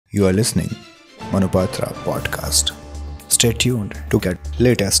You are listening Manupatra Podcast. Stay tuned to get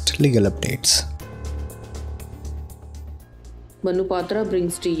latest legal updates. Manupatra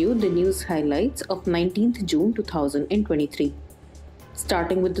brings to you the news highlights of 19th June 2023.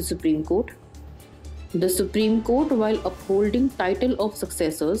 Starting with the Supreme Court. The Supreme Court, while upholding title of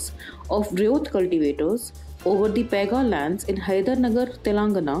successors of growth cultivators over the Pega lands in Hydernagar,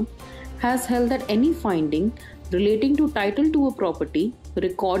 Telangana, has held that any finding relating to title to a property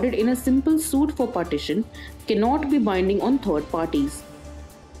recorded in a simple suit for partition cannot be binding on third parties.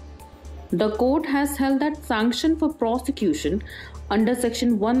 The court has held that sanction for prosecution under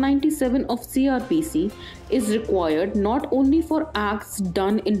Section 197 of CRPC is required not only for acts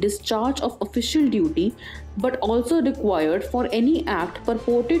done in discharge of official duty but also required for any act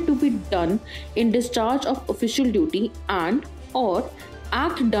purported to be done in discharge of official duty and or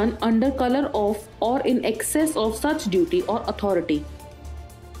act done under color of or in excess of such duty or authority.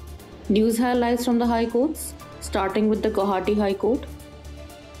 News highlights from the High Courts, starting with the Guwahati High Court.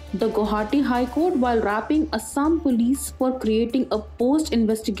 The Guwahati High Court, while rapping Assam police for creating a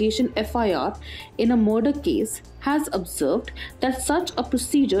post-investigation FIR in a murder case, has observed that such a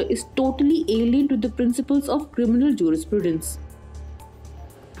procedure is totally alien to the principles of criminal jurisprudence.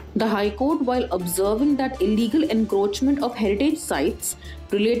 The High Court, while observing that illegal encroachment of heritage sites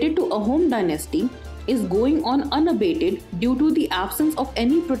related to Ahom dynasty is going on unabated due to the absence of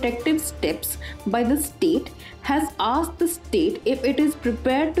any protective steps by the state, has asked the state if it is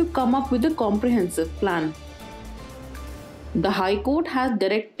prepared to come up with a comprehensive plan. The High Court has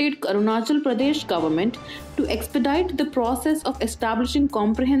directed Arunachal Pradesh government to expedite the process of establishing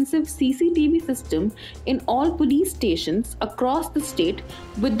comprehensive CCTV system in all police stations across the state,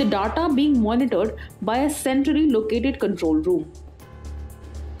 with the data being monitored by a centrally located control room.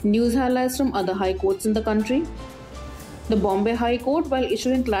 News highlights from other high courts in the country. The Bombay High Court, while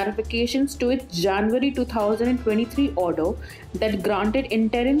issuing clarifications to its January 2023 order that granted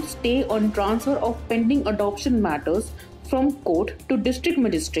interim stay on transfer of pending adoption matters from court to district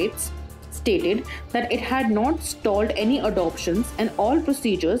magistrates, stated that it had not stalled any adoptions and all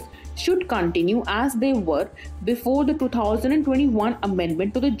procedures should continue as they were before the 2021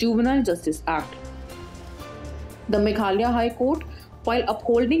 amendment to the Juvenile Justice Act. The Meghalaya High Court, while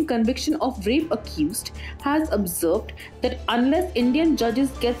upholding conviction of rape accused, has observed that unless Indian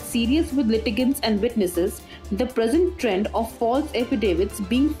judges get serious with litigants and witnesses, the present trend of false affidavits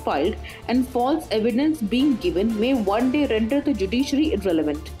being filed and false evidence being given may one day render the judiciary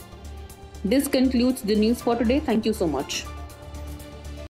irrelevant. This concludes the news for today. Thank you so much.